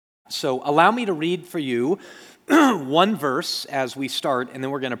So allow me to read for you one verse as we start, and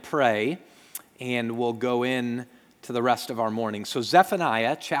then we're going to pray, and we'll go in to the rest of our morning. So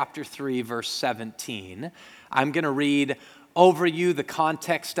Zephaniah chapter 3, verse 17. I'm going to read over you. The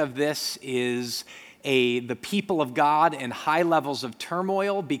context of this is the people of God in high levels of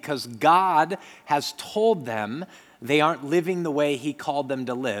turmoil because God has told them they aren't living the way he called them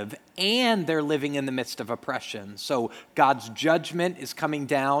to live, and they're living in the midst of oppression. So God's judgment is coming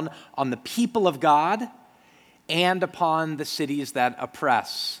down on the people of God and upon the cities that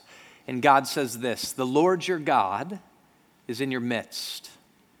oppress. And God says this, "The Lord your God is in your midst,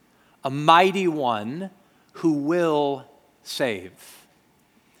 a mighty one who will save.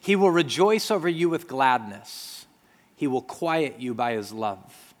 He will rejoice over you with gladness. He will quiet you by his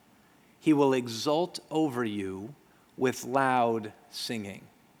love. He will exult over you with loud singing."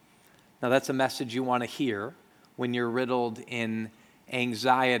 Now that's a message you want to hear when you're riddled in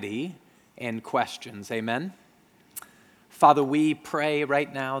anxiety and questions. Amen? Father, we pray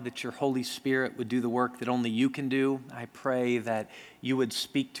right now that your Holy Spirit would do the work that only you can do. I pray that you would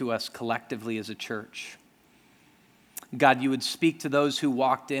speak to us collectively as a church. God, you would speak to those who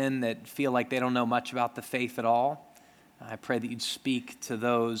walked in that feel like they don't know much about the faith at all. I pray that you'd speak to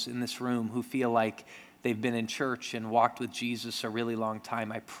those in this room who feel like they've been in church and walked with Jesus a really long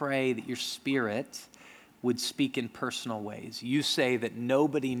time. I pray that your Spirit would speak in personal ways. You say that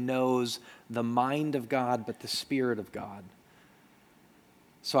nobody knows the mind of God but the Spirit of God.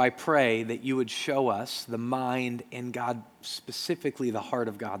 So I pray that you would show us the mind and God, specifically the heart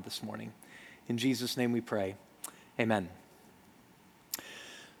of God this morning. In Jesus' name we pray. Amen.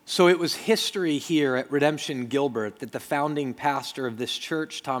 So it was history here at Redemption Gilbert that the founding pastor of this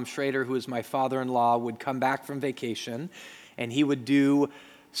church, Tom Schrader, who is my father-in-law, would come back from vacation and he would do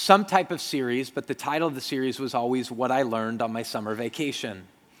some type of series, but the title of the series was always What I Learned on My Summer Vacation.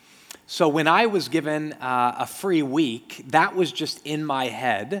 So when I was given a free week, that was just in my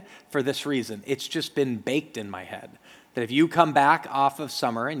head for this reason. It's just been baked in my head. That if you come back off of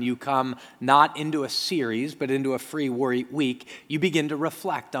summer and you come not into a series, but into a free week, you begin to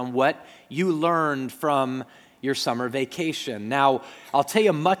reflect on what you learned from your summer vacation. Now, I'll tell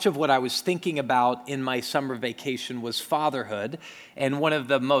you, much of what I was thinking about in my summer vacation was fatherhood. And one of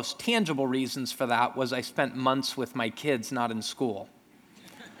the most tangible reasons for that was I spent months with my kids not in school.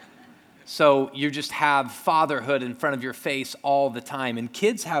 So you just have fatherhood in front of your face all the time. And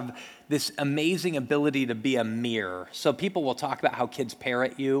kids have this amazing ability to be a mirror. So people will talk about how kids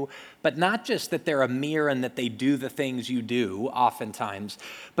parrot you, but not just that they're a mirror and that they do the things you do oftentimes,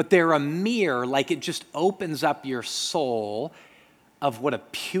 but they're a mirror, like it just opens up your soul of what a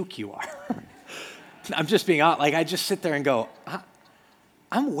puke you are. I'm just being honest. Like I just sit there and go,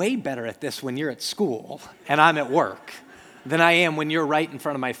 I'm way better at this when you're at school and I'm at work than I am when you're right in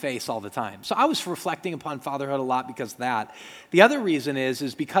front of my face all the time. So I was reflecting upon fatherhood a lot because of that. The other reason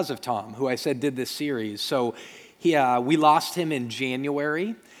is because of Tom, who I said did this series. So we lost him in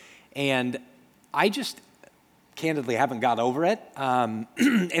January, and I just candidly haven't got over it and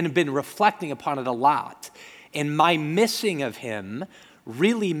have been reflecting upon it a lot. And my missing of him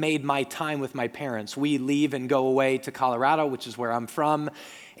really made my time with my parents. We leave and go away to Colorado, which is where I'm from,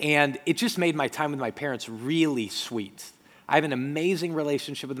 and it just made my time with my parents really sweet. I have an amazing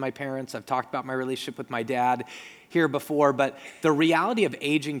relationship with my parents. I've talked about my relationship with my dad here before, but the reality of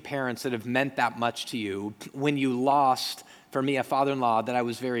aging parents that have meant that much to you when you lost, for me, a father-in-law that I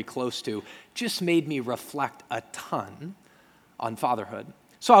was very close to, just made me reflect a ton on fatherhood.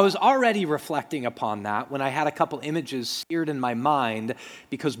 So I was already reflecting upon that when I had a couple images seared in my mind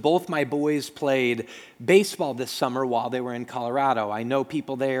because both my boys played baseball this summer while they were in Colorado. I know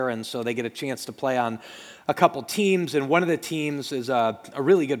people there, and so they get a chance to play on a couple teams, and one of the teams is a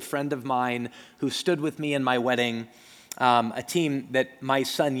really good friend of mine who stood with me in my wedding, a team that my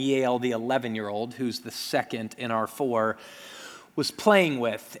son Yale, the 11-year-old, who's the second in our four, was playing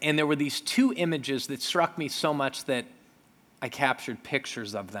with. And there were these two images that struck me so much that I captured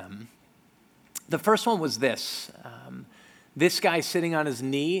pictures of them. The first one was this. This guy sitting on his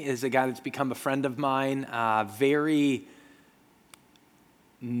knee is a guy that's become a friend of mine, very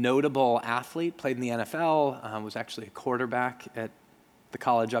notable athlete, played in the NFL, was actually a quarterback at the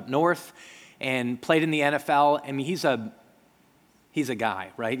college up north, and played in the NFL. I mean, he's a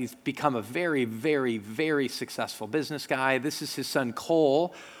guy, right? He's become a very, very, very successful business guy. This is his son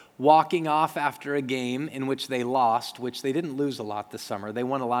Cole, walking off after a game in which they lost, which they didn't lose a lot this summer. They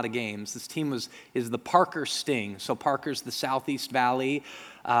won a lot of games. This team is the Parker Sting. So Parker's the Southeast Valley.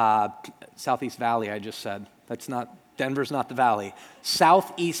 Southeast Valley, I just said. Denver's not the valley.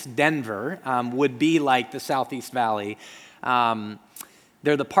 Southeast Denver would be like the Southeast Valley.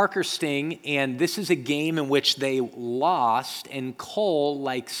 They're the Parker Sting, and this is a game in which they lost, and Cole,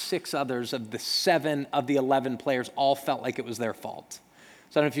 like 6 others of the 7 of the 11 players, all felt like it was their fault.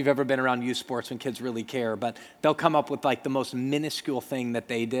 So I don't know if you've ever been around youth sports when kids really care, but they'll come up with like the most minuscule thing that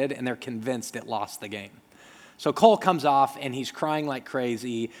they did, and they're convinced it lost the game. So Cole comes off, and he's crying like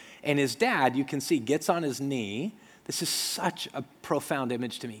crazy, and his dad, you can see, gets on his knee. This is such a profound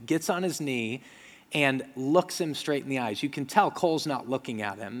image to me. Gets on his knee and looks him straight in the eyes. You can tell Cole's not looking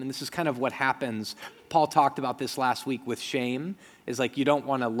at him, and this is kind of what happens. Paul talked about this last week with shame, is like you don't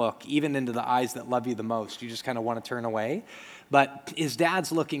want to look even into the eyes that love you the most. You just kind of want to turn away. But his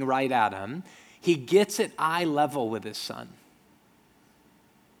dad's looking right at him. He gets at eye level with his son.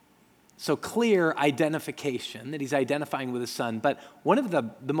 So clear identification, that he's identifying with his son. But one of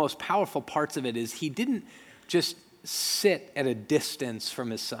the most powerful parts of it is he didn't just sit at a distance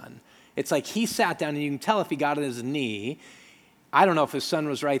from his son. It's like he sat down, and you can tell if he got on his knee. I don't know if his son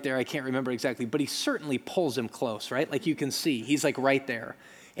was right there. I can't remember exactly, but he certainly pulls him close, right? Like you can see, he's like right there.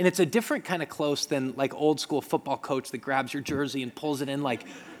 And it's a different kind of close than like old school football coach that grabs your jersey and pulls it in like,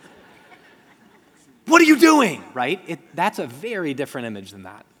 what are you doing, right? That's a very different image than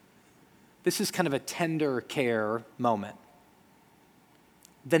that. This is kind of a tender care moment.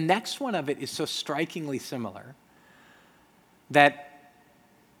 The next one of it is so strikingly similar that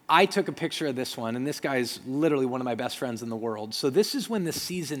I took a picture of this one, and this guy's literally one of my best friends in the world. So this is when the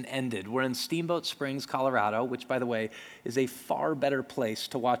season ended. We're in Steamboat Springs, Colorado, which, by the way, is a far better place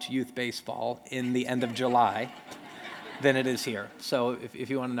to watch youth baseball in the end of July than it is here. So if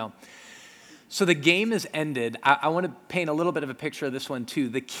you want to know. So the game is ended. I want to paint a little bit of a picture of this one, too.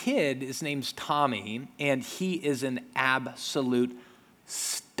 The kid, his name's Tommy, and he is an absolute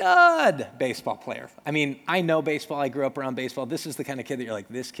stud baseball player. I mean, I know baseball. I grew up around baseball. This is the kind of kid that you're like,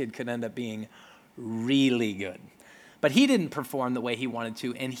 this kid could end up being really good. But he didn't perform the way he wanted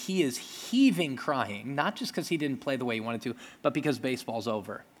to, and he is heaving crying, not just because he didn't play the way he wanted to, but because baseball's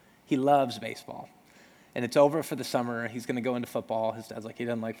over. He loves baseball. And it's over for the summer. He's going to go into football. His dad's like, he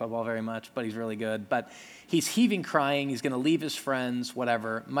doesn't like football very much, but he's really good. But he's heaving, crying. He's going to leave his friends,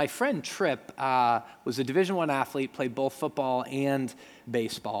 whatever. My friend Tripp was a Division I athlete, played both football and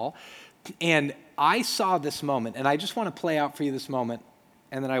baseball. And I saw this moment, and I just want to play out for you this moment,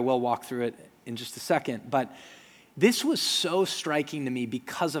 and then I will walk through it in just a second. But this was so striking to me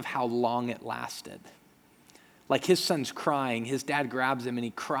because of how long it lasted. Like his son's crying, his dad grabs him and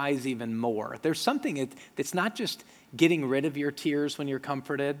he cries even more. There's something that's not just getting rid of your tears when you're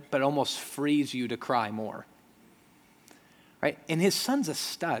comforted, but almost frees you to cry more. Right? And his son's a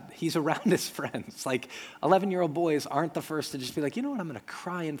stud. He's around his friends. Like 11-year-old boys aren't the first to just be like, you know what, I'm going to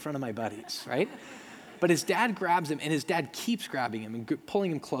cry in front of my buddies, right? But his dad grabs him, and his dad keeps grabbing him and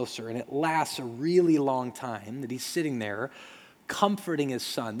pulling him closer, and it lasts a really long time that he's sitting there comforting his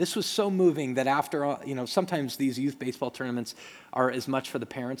son. This was so moving that after all, sometimes these youth baseball tournaments are as much for the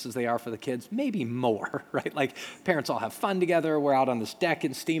parents as they are for the kids, maybe more, right? Like parents all have fun together. We're out on this deck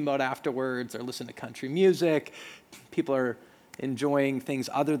in Steamboat afterwards. They're listening to country music. People are enjoying things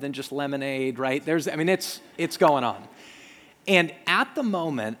other than just lemonade, right? It's going on. And at the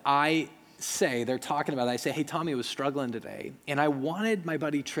moment, they're talking about it. I say, hey, Tommy was struggling today. And I wanted my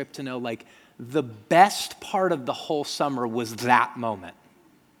buddy Tripp to know, like, the best part of the whole summer was that moment.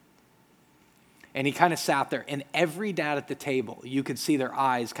 And he kind of sat there, and every dad at the table, you could see their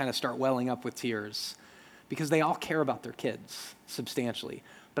eyes kind of start welling up with tears because they all care about their kids substantially.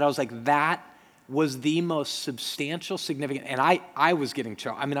 But I was like, that was the most substantial, significant, and I was getting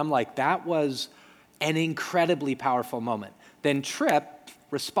choked. I'm like, that was an incredibly powerful moment. Then Tripp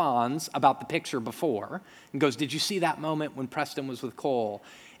responds about the picture before and goes, did you see that moment when Preston was with Cole?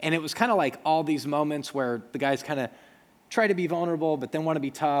 And it was kind of like all these moments where the guys kind of try to be vulnerable, but then want to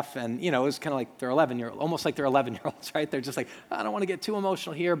be tough. And, it was kind of like they're 11-year-olds, almost like they're 11-year-olds, right? They're just like, I don't want to get too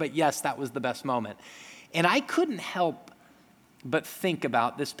emotional here, but yes, that was the best moment. And I couldn't help but think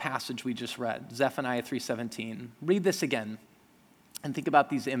about this passage we just read, Zephaniah 3:17. Read this again and think about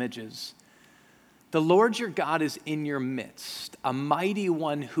these images. The Lord your God is in your midst, a mighty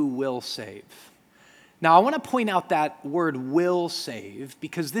one who will save. Now, I want to point out that word will save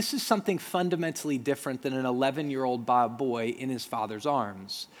because this is something fundamentally different than an 11-year-old boy in his father's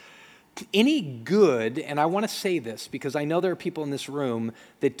arms. Any good, and I want to say this because I know there are people in this room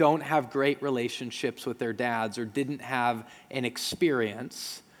that don't have great relationships with their dads or didn't have an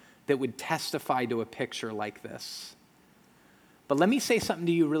experience that would testify to a picture like this. But let me say something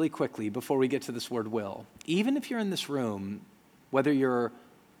to you really quickly before we get to this word will. Even if you're in this room, whether you're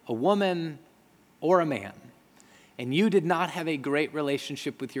a woman or a man, and you did not have a great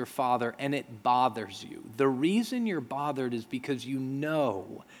relationship with your father, and it bothers you. The reason you're bothered is because you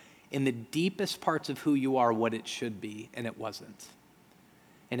know in the deepest parts of who you are what it should be, and it wasn't.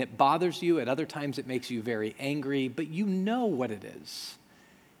 And it bothers you. At other times it makes you very angry, but you know what it is.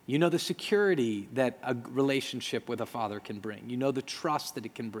 You know the security that a relationship with a father can bring. You know the trust that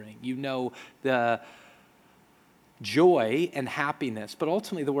it can bring. You know the joy and happiness, but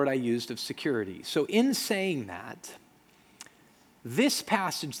ultimately the word I used of security. So in saying that, this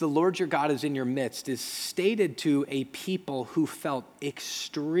passage, the Lord your God is in your midst, is stated to a people who felt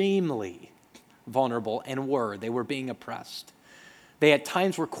extremely vulnerable and they were being oppressed. They at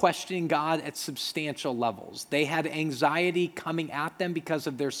times were questioning God at substantial levels. They had anxiety coming at them because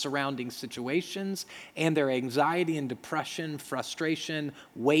of their surrounding situations, and their anxiety and depression, frustration,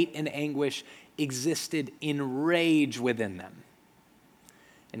 weight and anguish existed in rage within them.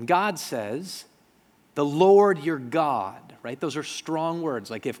 And God says, the Lord your God, right? Those are strong words.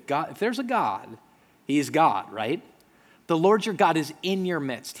 Like if there's a God, he's God, right? The Lord your God is in your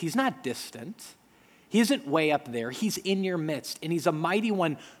midst. He's not distant. He isn't way up there. He's in your midst, and he's a mighty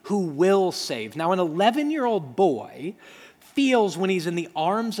one who will save. Now, an 11-year-old boy feels when he's in the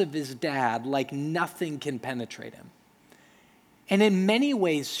arms of his dad like nothing can penetrate him. And in many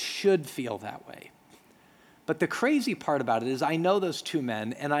ways should feel that way. But the crazy part about it is I know those two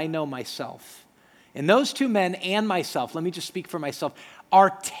men, and I know myself. And those two men and myself, let me just speak for myself,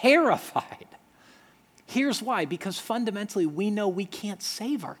 are terrified. Here's why. Because fundamentally, we know we can't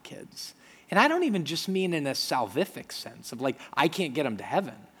save our kids. And I don't even just mean in a salvific sense of like, I can't get them to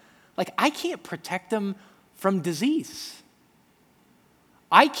heaven. Like, I can't protect them from disease.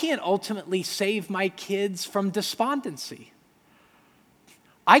 I can't ultimately save my kids from despondency.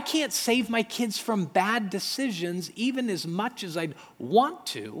 I can't save my kids from bad decisions even as much as I'd want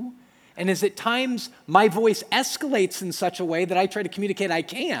to. And as at times my voice escalates in such a way that I try to communicate I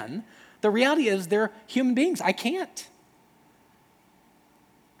can, the reality is they're human beings. I can't.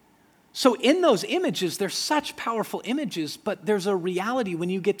 So in those images, they're such powerful images, but there's a reality when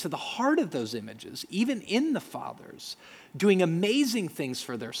you get to the heart of those images, even in the fathers, doing amazing things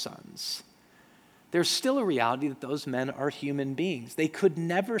for their sons. There's still a reality that those men are human beings. They could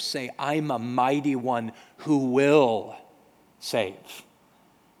never say, I'm a mighty one who will save.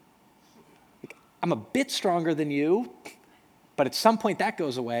 I'm a bit stronger than you, but at some point that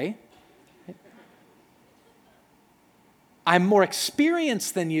goes away. I'm more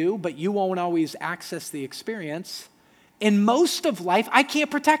experienced than you, but you won't always access the experience. In most of life, I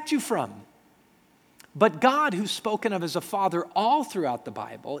can't protect you from. But God, who's spoken of as a father all throughout the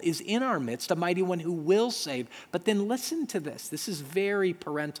Bible, is in our midst, a mighty one who will save. But then listen to this. This is very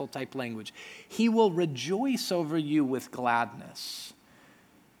parental type language. He will rejoice over you with gladness.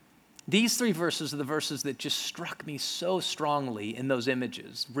 These three verses are the verses that just struck me so strongly in those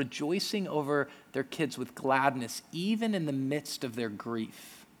images, rejoicing over their kids with gladness, even in the midst of their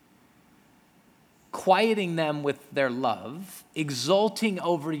grief, quieting them with their love, exulting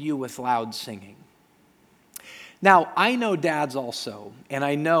over you with loud singing. Now, I know dads also, and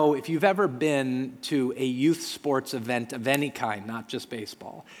I know if you've ever been to a youth sports event of any kind, not just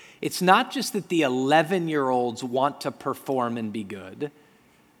baseball, it's not just that the 11-year-olds want to perform and be good.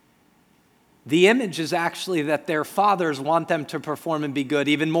 The image is actually that their fathers want them to perform and be good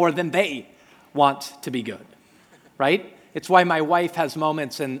even more than they want to be good, right? It's why my wife has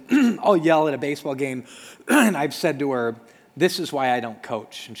moments and I'll yell at a baseball game and I've said to her, this is why I don't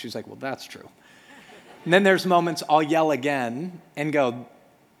coach. And she's like, well, that's true. And then there's moments I'll yell again and go,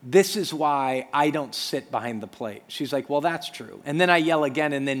 this is why I don't sit behind the plate. She's like, well, that's true. And then I yell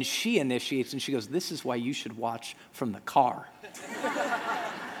again and then she initiates and she goes, this is why you should watch from the car.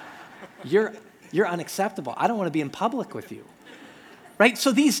 You're unacceptable. I don't want to be in public with you. Right?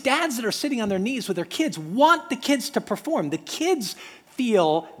 So these dads that are sitting on their knees with their kids want the kids to perform. The kids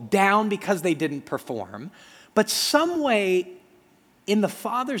feel down because they didn't perform. But some way in the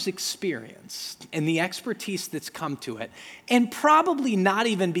father's experience and the expertise that's come to it, and probably not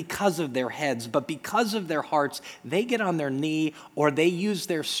even because of their heads, but because of their hearts, they get on their knee or they use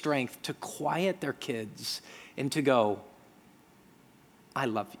their strength to quiet their kids and to go, I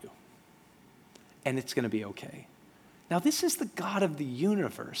love you. And it's going to be okay. Now, this is the God of the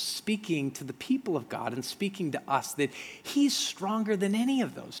universe speaking to the people of God and speaking to us that he's stronger than any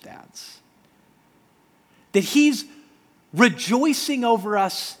of those dads. That he's rejoicing over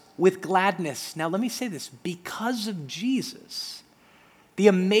us with gladness. Now, let me say this. Because of Jesus, the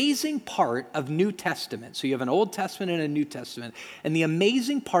amazing part of New Testament, so you have an Old Testament and a New Testament, and the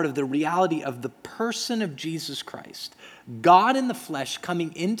amazing part of the reality of the person of Jesus Christ, God in the flesh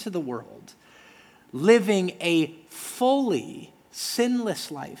coming into the world, living a fully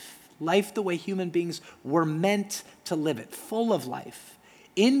sinless life the way human beings were meant to live it, full of life,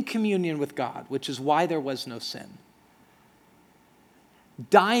 in communion with God, which is why there was no sin.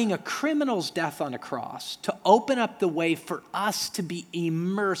 Dying a criminal's death on a cross to open up the way for us to be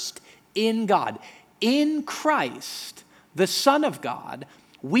immersed in God. In Christ, the Son of God,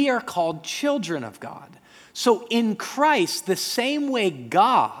 we are called children of God. So in Christ, the same way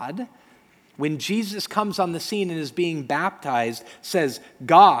God, when Jesus comes on the scene and is being baptized, says,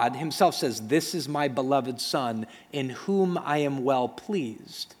 God himself says, this is my beloved Son in whom I am well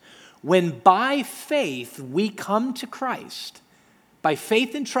pleased. When by faith we come to Christ, by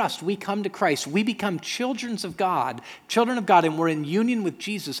faith and trust we come to Christ, we become children of God, and we're in union with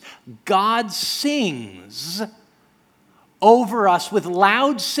Jesus. God sings over us with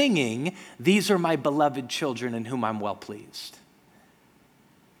loud singing, these are my beloved children in whom I'm well pleased.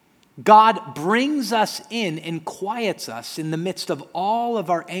 God brings us in and quiets us in the midst of all of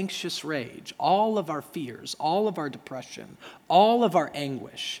our anxious rage, all of our fears, all of our depression, all of our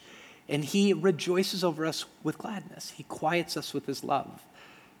anguish. And he rejoices over us with gladness. He quiets us with his love.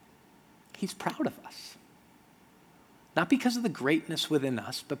 He's proud of us. Not because of the greatness within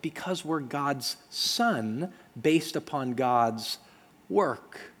us, but because we're God's son based upon God's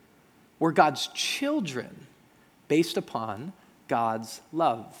work. We're God's children based upon God's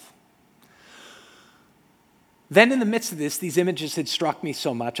love. Then in the midst of this, these images had struck me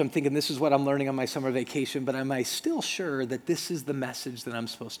so much. I'm thinking, this is what I'm learning on my summer vacation, but am I still sure that this is the message that I'm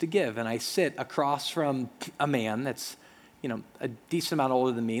supposed to give? And I sit across from a man that's, a decent amount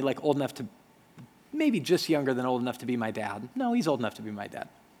older than me, like old enough to, maybe just younger than old enough to be my dad. No, he's old enough to be my dad.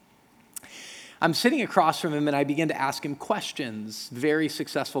 I'm sitting across from him and I begin to ask him questions. Very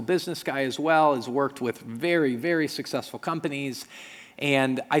successful business guy as well, has worked with very, very successful companies.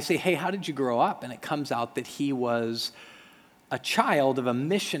 And I say, hey, how did you grow up? And it comes out that he was a child of a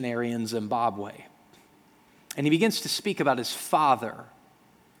missionary in Zimbabwe. And he begins to speak about his father.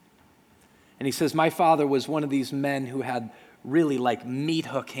 And he says, my father was one of these men who had really like meat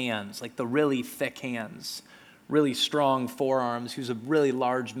hook hands, like the really thick hands, really strong forearms. He was a really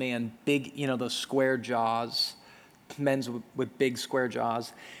large man, big, those square jaws. Men with big square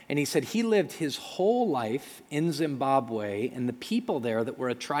jaws. And he said he lived his whole life in Zimbabwe, and the people there that were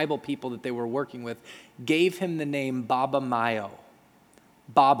a tribal people that they were working with gave him the name Baba Mayo.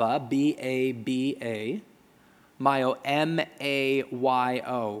 Baba, B-A-B-A, Mayo,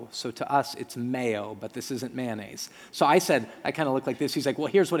 M-A-Y-O. So to us, it's mayo, but this isn't mayonnaise. So I said, I kind of look like this. He's like, well,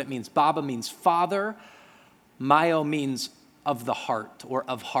 here's what it means. Baba means father. Mayo means of the heart,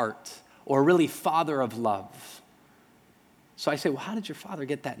 or really father of love. So I say, well, how did your father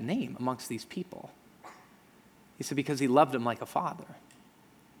get that name amongst these people? He said, because he loved them like a father.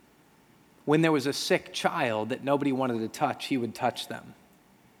 When there was a sick child that nobody wanted to touch, he would touch them.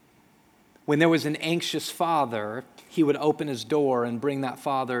 When there was an anxious father, he would open his door and bring that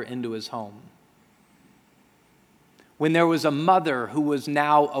father into his home. When there was a mother who was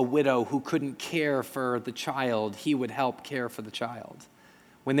now a widow who couldn't care for the child, he would help care for the child.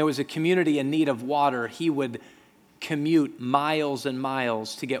 When there was a community in need of water, he would commute miles and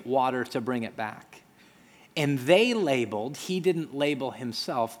miles to get water to bring it back. And he didn't label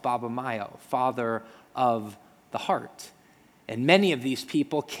himself Baba Mayo, father of the heart. And many of these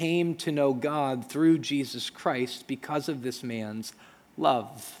people came to know God through Jesus Christ because of this man's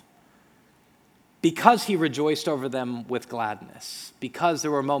love. Because he rejoiced over them with gladness. Because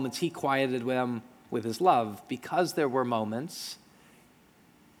there were moments he quieted them with his love. Because there were moments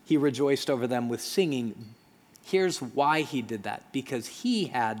he rejoiced over them with singing. Here's why he did that. Because he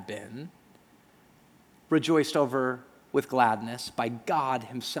had been rejoiced over with gladness by God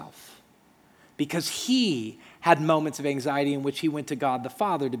himself. Because he had moments of anxiety in which he went to God the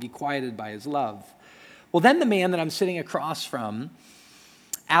Father to be quieted by his love. Well, then the man that I'm sitting across from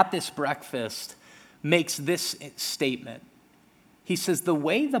at this breakfast makes this statement. He says, the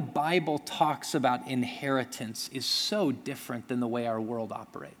way the Bible talks about inheritance is so different than the way our world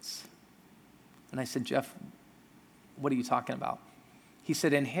operates. And I said, Jeff, what are you talking about? He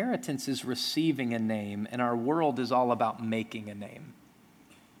said, inheritance is receiving a name, and our world is all about making a name.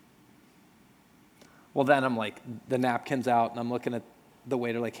 Well, then I'm like, the napkin's out, and I'm looking at the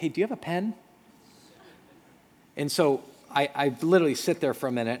waiter like, hey, do you have a pen? And so I literally sit there for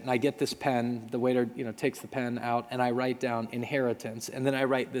a minute, and I get this pen. The waiter, takes the pen out, and I write down inheritance, and then I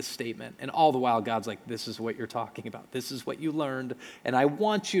write this statement. And all the while, God's like, this is what you're talking about. This is what you learned, and I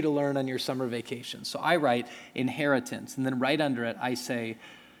want you to learn on your summer vacation. So I write inheritance, and then right under it, I say,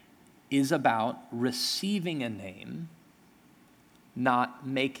 is about receiving a name, not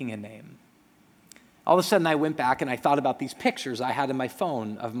making a name. all of a sudden I went back and I thought about these pictures I had in my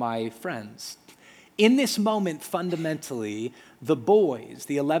phone of my friends. In this moment, fundamentally, the boys,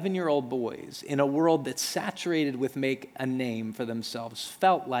 the 11-year-old boys, in a world that's saturated with make a name for themselves,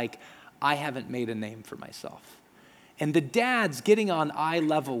 felt like, I haven't made a name for myself. And the dads getting on eye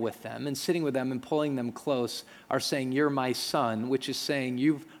level with them and sitting with them and pulling them close are saying, you're my son, which is saying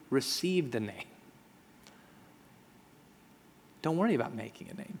you've received a name. Don't worry about making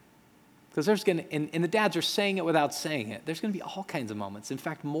a name. Because there's going to, and the dads are saying it without saying it, there's going to be all kinds of moments. In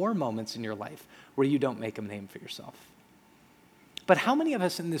fact, more moments in your life where you don't make a name for yourself. But how many of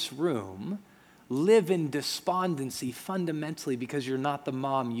us in this room live in despondency fundamentally because you're not the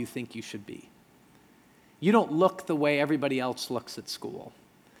mom you think you should be? You don't look the way everybody else looks at school.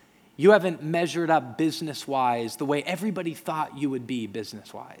 You haven't measured up business-wise the way everybody thought you would be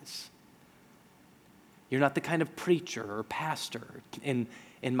business-wise. You're not the kind of preacher or pastor in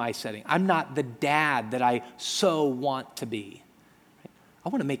my setting. I'm not the dad that I so want to be. I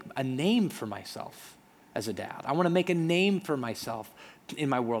want to make a name for myself as a dad. I want to make a name for myself in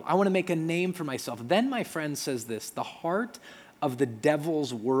my world. I want to make a name for myself. Then my friend says this, the heart of the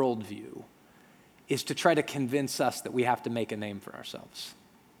devil's worldview is to try to convince us that we have to make a name for ourselves.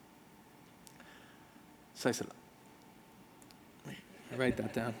 So I said, write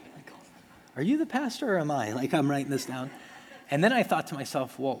that down. Are you the pastor or am I? Like, I'm writing this down. And then I thought to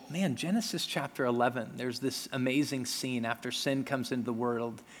myself, well, man, Genesis chapter 11, there's this amazing scene after sin comes into the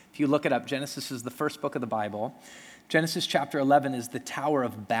world. If you look it up, Genesis is the first book of the Bible. Genesis chapter 11 is the Tower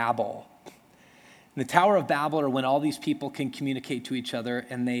of Babel. And the Tower of Babel are when all these people can communicate to each other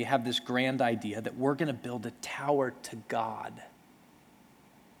and they have this grand idea that we're going to build a tower to God.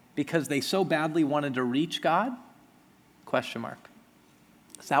 Because they so badly wanted to reach God? Question mark.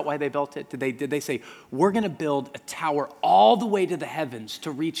 Is that why they built it? Did they say, we're going to build a tower all the way to the heavens to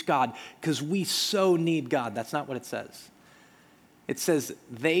reach God because we so need God? That's not what it says. It says,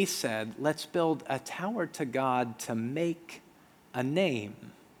 they said, let's build a tower to God to make a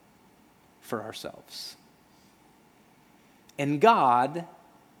name for ourselves. And God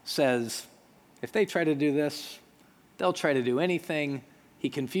says, if they try to do this, they'll try to do anything. He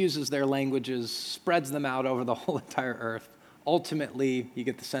confuses their languages, spreads them out over the whole entire earth. Ultimately, you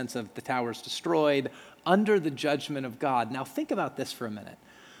get the sense of the tower's destroyed under the judgment of God. Now think about this for a minute.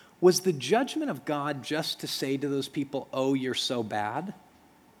 Was the judgment of God just to say to those people, oh, you're so bad?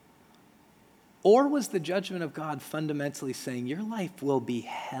 Or was the judgment of God fundamentally saying, your life will be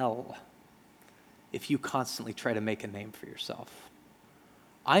hell if you constantly try to make a name for yourself?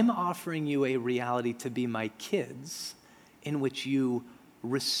 I'm offering you a reality to be my kids in which you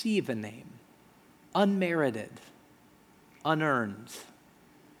receive a name, unmerited, unearned.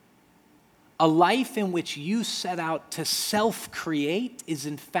 A life in which you set out to self-create is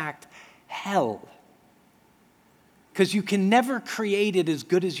in fact hell. Because you can never create it as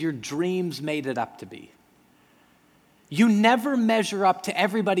good as your dreams made it up to be. You never measure up to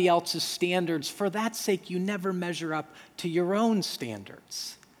everybody else's standards. For that sake, you never measure up to your own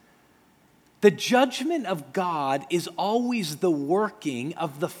standards. The judgment of God is always the working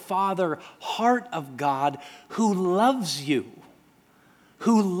of the Father heart of God who loves you,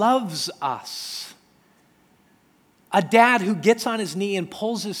 who loves us. A dad who gets on his knee and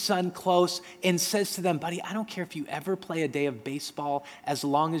pulls his son close and says to them, buddy, I don't care if you ever play a day of baseball as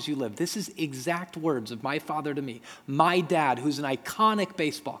long as you live. This is exact words of my father to me. My dad, who's an iconic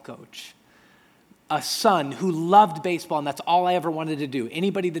baseball coach. A son who loved baseball, and that's all I ever wanted to do.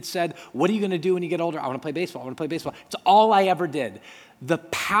 Anybody that said, what are you going to do when you get older? I want to play baseball. I want to play baseball. It's all I ever did. The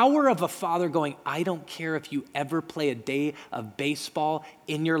power of a father going, I don't care if you ever play a day of baseball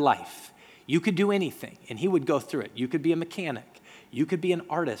in your life. You could do anything, and he would go through it. You could be a mechanic. You could be an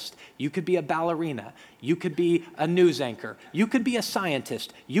artist. You could be a ballerina. You could be a news anchor. You could be a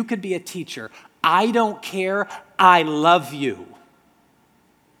scientist. You could be a teacher. I don't care. I love you.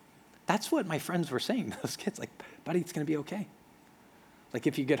 That's what my friends were saying to those kids. Like, buddy, it's going to be okay. Like,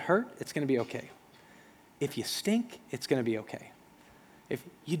 if you get hurt, it's going to be okay. If you stink, it's going to be okay. If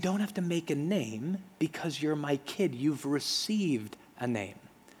you don't have to make a name because you're my kid, you've received a name.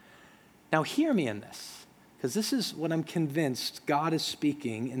 Now, hear me in this, because this is what I'm convinced God is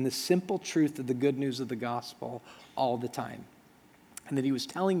speaking in the simple truth of the good news of the gospel all the time. And that he was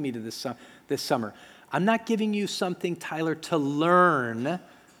telling me to this summer. I'm not giving you something, Tyler, to learn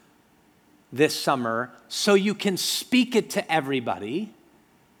this summer so you can speak it to everybody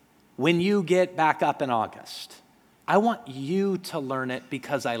when you get back up in August. I want you to learn it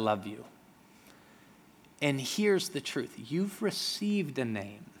because I love you. And here's the truth. You've received a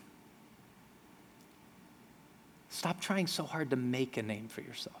name. Stop trying so hard to make a name for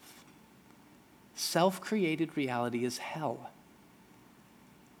yourself. self-created reality is hell.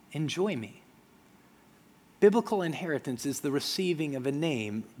 Enjoy me. Biblical inheritance is the receiving of a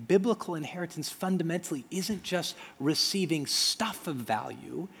name. Biblical inheritance fundamentally isn't just receiving stuff of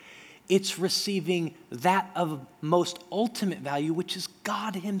value. It's receiving that of most ultimate value, which is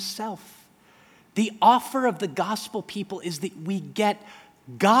God himself. The offer of the gospel, people, is that we get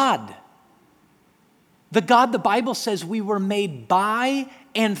God. The God the Bible says we were made by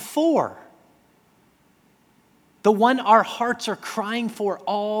and for. The one our hearts are crying for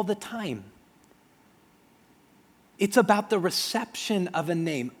all the time. It's about the reception of a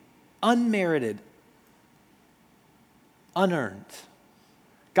name, unmerited, unearned.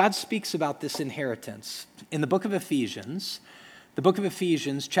 God speaks about this inheritance. In the book of Ephesians,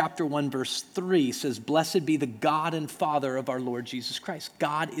 chapter 1, verse 3 says, "Blessed be the God and Father of our Lord Jesus Christ."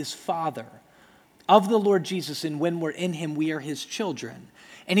 God is Father of the Lord Jesus, and when we're in him, we are his children.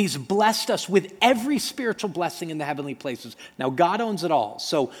 And he's blessed us with every spiritual blessing in the heavenly places. Now, God owns it all.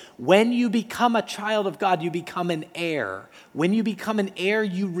 So when you become a child of God, you become an heir. When you become an heir,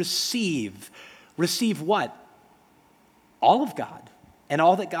 you receive. Receive what? All of God and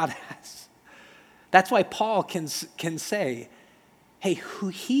all that God has. That's why Paul can say, hey,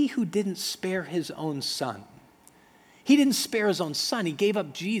 he who didn't spare his own son, he didn't spare his own son. He gave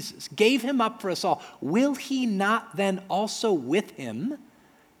up Jesus, gave him up for us all. Will he not then also with him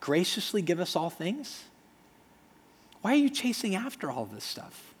graciously give us all things? Why are you chasing after all this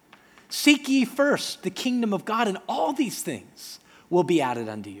stuff? Seek ye first the kingdom of God, and all these things will be added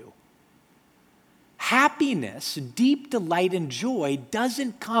unto you. Happiness, deep delight, and joy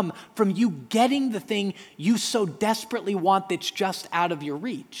doesn't come from you getting the thing you so desperately want that's just out of your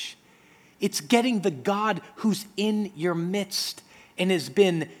reach. It's getting the God who's in your midst and has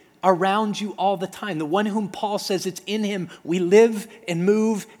been around you all the time. The one whom Paul says it's in him we live and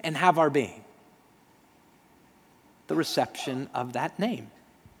move and have our being. The reception of that name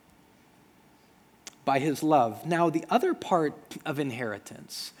by his love. Now, the other part of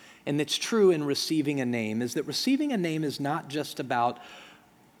inheritance, and it's true in receiving a name, is that receiving a name is not just about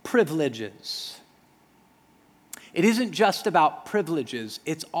privileges. It isn't just about privileges.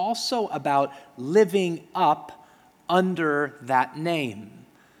 It's also about living up under that name.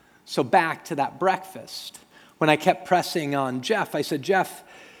 So back to that breakfast. When I kept pressing on Jeff, I said, Jeff,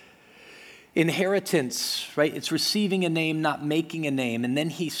 inheritance, right? It's receiving a name, not making a name. And then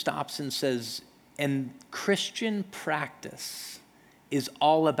he stops and says, and Christian practice is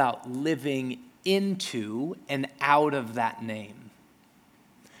all about living into and out of that name.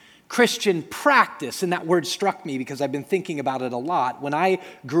 Christian practice, and that word struck me because I've been thinking about it a lot. When I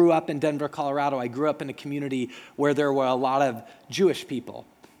grew up in Denver, Colorado, I grew up in a community where there were a lot of Jewish people.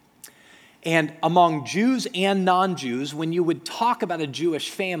 And among Jews and non-Jews, when you would talk about a Jewish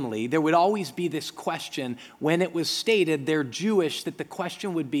family, there would always be this question, when it was stated they're Jewish, that the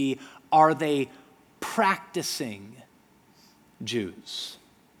question would be, are they practicing Jews?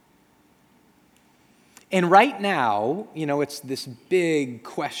 And right now, it's this big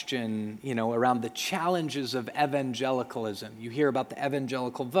question, around the challenges of evangelicalism. You hear about the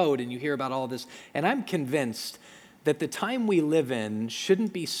evangelical vote and you hear about all this. And I'm convinced that the time we live in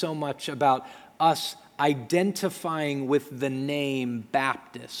shouldn't be so much about us identifying with the name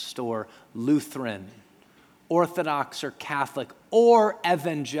Baptist or Lutheran, Orthodox or Catholic or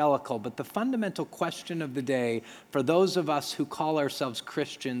evangelical. But the fundamental question of the day for those of us who call ourselves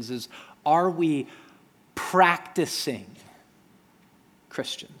Christians is, are we practicing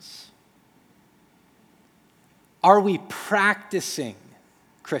Christians? Are we practicing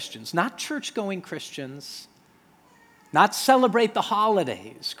Christians? Not church-going Christians, not celebrate the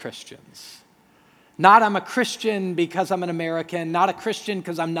holidays Christians, not I'm a Christian because I'm an American, not a Christian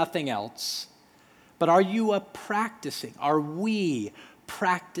because I'm nothing else, but are we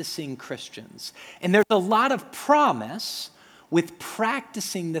practicing Christians? And there's a lot of promise with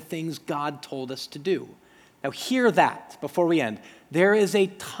practicing the things God told us to do. Now hear that before we end. There is a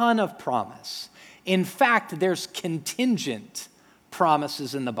ton of promise. In fact, there's contingent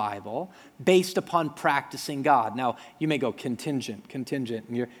promises in the Bible based upon practicing God. Now, you may go contingent, and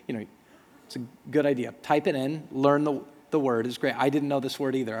it's a good idea. Type it in, learn the word. It's great. I didn't know this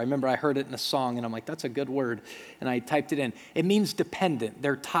word either. I remember I heard it in a song, and I'm like, that's a good word. And I typed it in. It means dependent.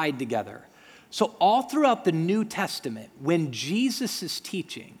 They're tied together. So all throughout the New Testament, when Jesus is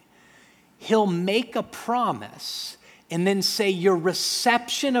teaching, he'll make a promise and then say your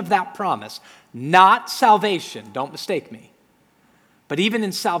reception of that promise, not salvation, don't mistake me, But even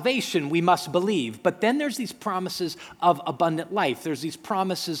in salvation, we must believe. But then there's these promises of abundant life. There's these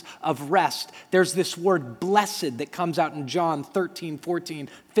promises of rest. There's this word blessed that comes out in John 13, 14,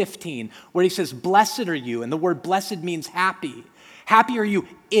 15, where he says, blessed are you. And the word blessed means happy. Happy are you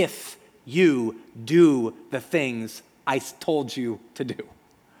if you do the things I told you to do.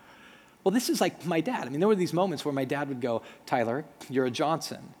 Well, this is like my dad. I mean, there were these moments where my dad would go, Tyler, you're a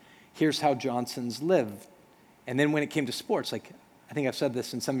Johnson. Here's how Johnsons live. And then when it came to sports, like, I think I've said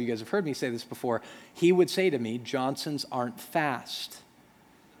this, and some of you guys have heard me say this before, he would say to me, Johnsons aren't fast.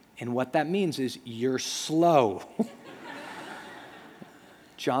 And what that means is you're slow.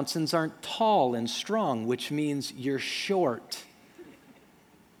 Johnsons aren't tall and strong, which means you're short,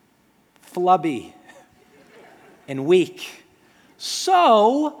 flubby, and weak.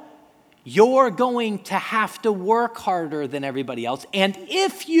 So you're going to have to work harder than everybody else. And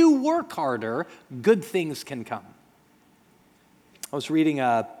if you work harder, good things can come. I was reading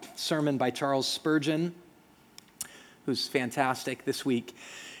a sermon by Charles Spurgeon, who's fantastic, this week.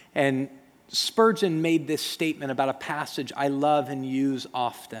 And Spurgeon made this statement about a passage I love and use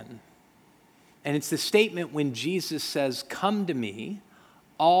often. And it's the statement when Jesus says, come to me,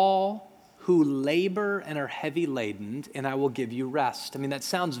 all who labor and are heavy laden, and I will give you rest. I mean, that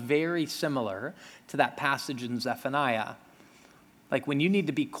sounds very similar to that passage in Zephaniah. Like when you need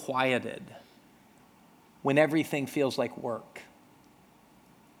to be quieted, when everything feels like work.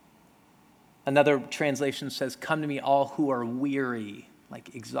 Another translation says, come to me all who are weary,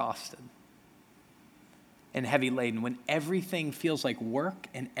 like exhausted, and heavy laden. When everything feels like work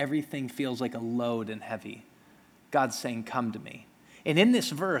and everything feels like a load and heavy, God's saying, come to me. And in this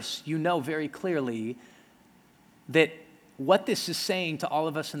verse, you know very clearly that what this is saying to all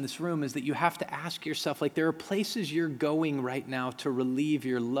of us in this room is that you have to ask yourself, like, there are places you're going right now to relieve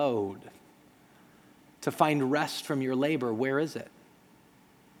your load, to find rest from your labor. Where is it?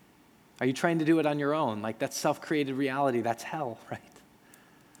 Are you trying to do it on your own? Like, that's self-created reality. That's hell, right?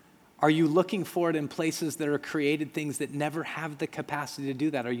 Are you looking for it in places that are created things that never have the capacity to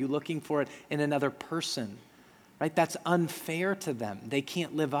do that? Are you looking for it in another person? Right? That's unfair to them. They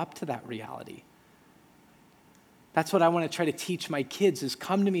can't live up to that reality. That's what I want to try to teach my kids is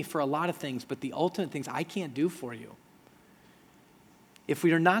come to me for a lot of things, but the ultimate things I can't do for you. If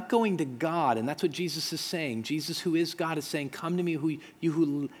we are not going to God, and that's what Jesus is saying, Jesus who is God is saying, come to me you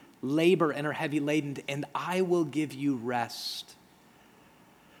who labor and are heavy laden, and I will give you rest.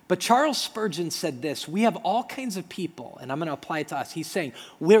 But Charles Spurgeon said this, we have all kinds of people, and I'm going to apply it to us. He's saying,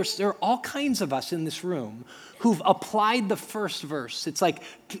 there are all kinds of us in this room who've applied the first verse. It's like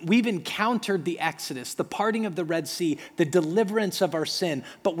we've encountered the Exodus, the parting of the Red Sea, the deliverance of our sin,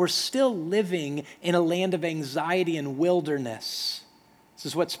 but we're still living in a land of anxiety and wilderness. This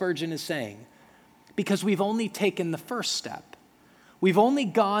is what Spurgeon is saying, because we've only taken the first step. We've only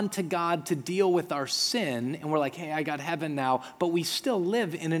gone to God to deal with our sin, and we're like, hey, I got heaven now, but we still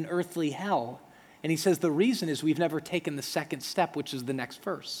live in an earthly hell. And he says the reason is we've never taken the second step, which is the next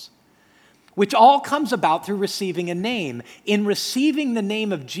verse, which all comes about through receiving a name. In receiving the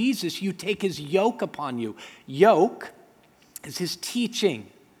name of Jesus, you take his yoke upon you. Yoke is his teaching.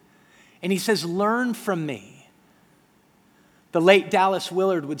 And he says, learn from me. The late Dallas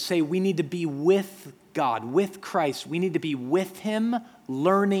Willard would say we need to be with God, with Christ. We need to be with him,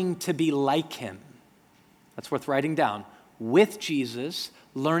 learning to be like him. That's worth writing down. With Jesus,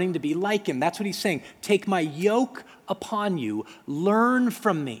 learning to be like him. That's what he's saying. Take my yoke upon you, learn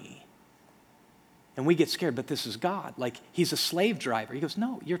from me. And we get scared, but this is God. Like he's a slave driver. He goes,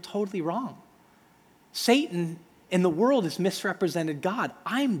 no, you're totally wrong. Satan in the world has misrepresented God.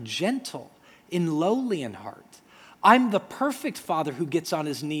 I'm gentle and lowly in heart. I'm the perfect father who gets on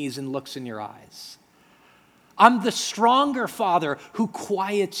his knees and looks in your eyes. I'm the stronger father who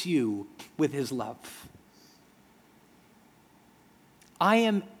quiets you with his love. I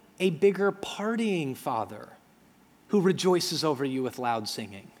am a bigger partying father who rejoices over you with loud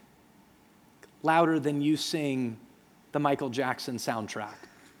singing. Louder than you sing the Michael Jackson soundtrack,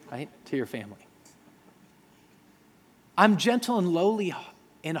 right, to your family. I'm gentle and lowly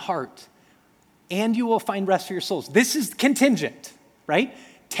in heart, and you will find rest for your souls. This is contingent, right?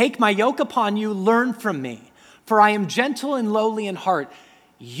 Take my yoke upon you, learn from me. For I am gentle and lowly in heart.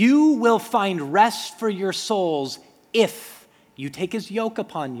 You will find rest for your souls if you take his yoke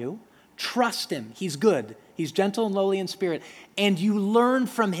upon you, trust him. He's good. He's gentle and lowly in spirit. And you learn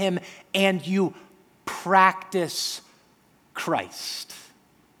from him and you practice Christ.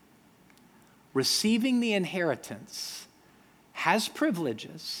 Receiving the inheritance has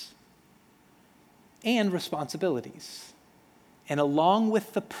privileges and responsibilities. And along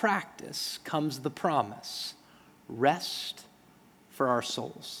with the practice comes the promise. Rest for our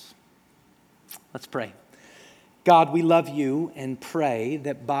souls. Let's pray. God, we love you and pray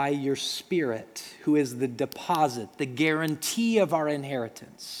that by your Spirit, who is the deposit, the guarantee of our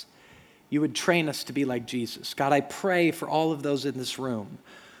inheritance, you would train us to be like Jesus. God, I pray for all of those in this room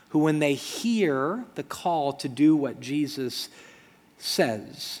who, when they hear the call to do what Jesus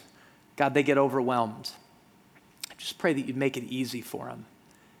says, God, they get overwhelmed. I just pray that you'd make it easy for them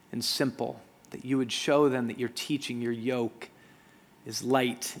and simple, that you would show them that your teaching, your yoke is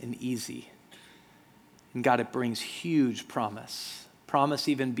light and easy. And God, it brings huge promise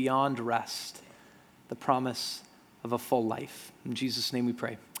even beyond rest, the promise of a full life. In Jesus' name we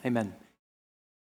pray, amen.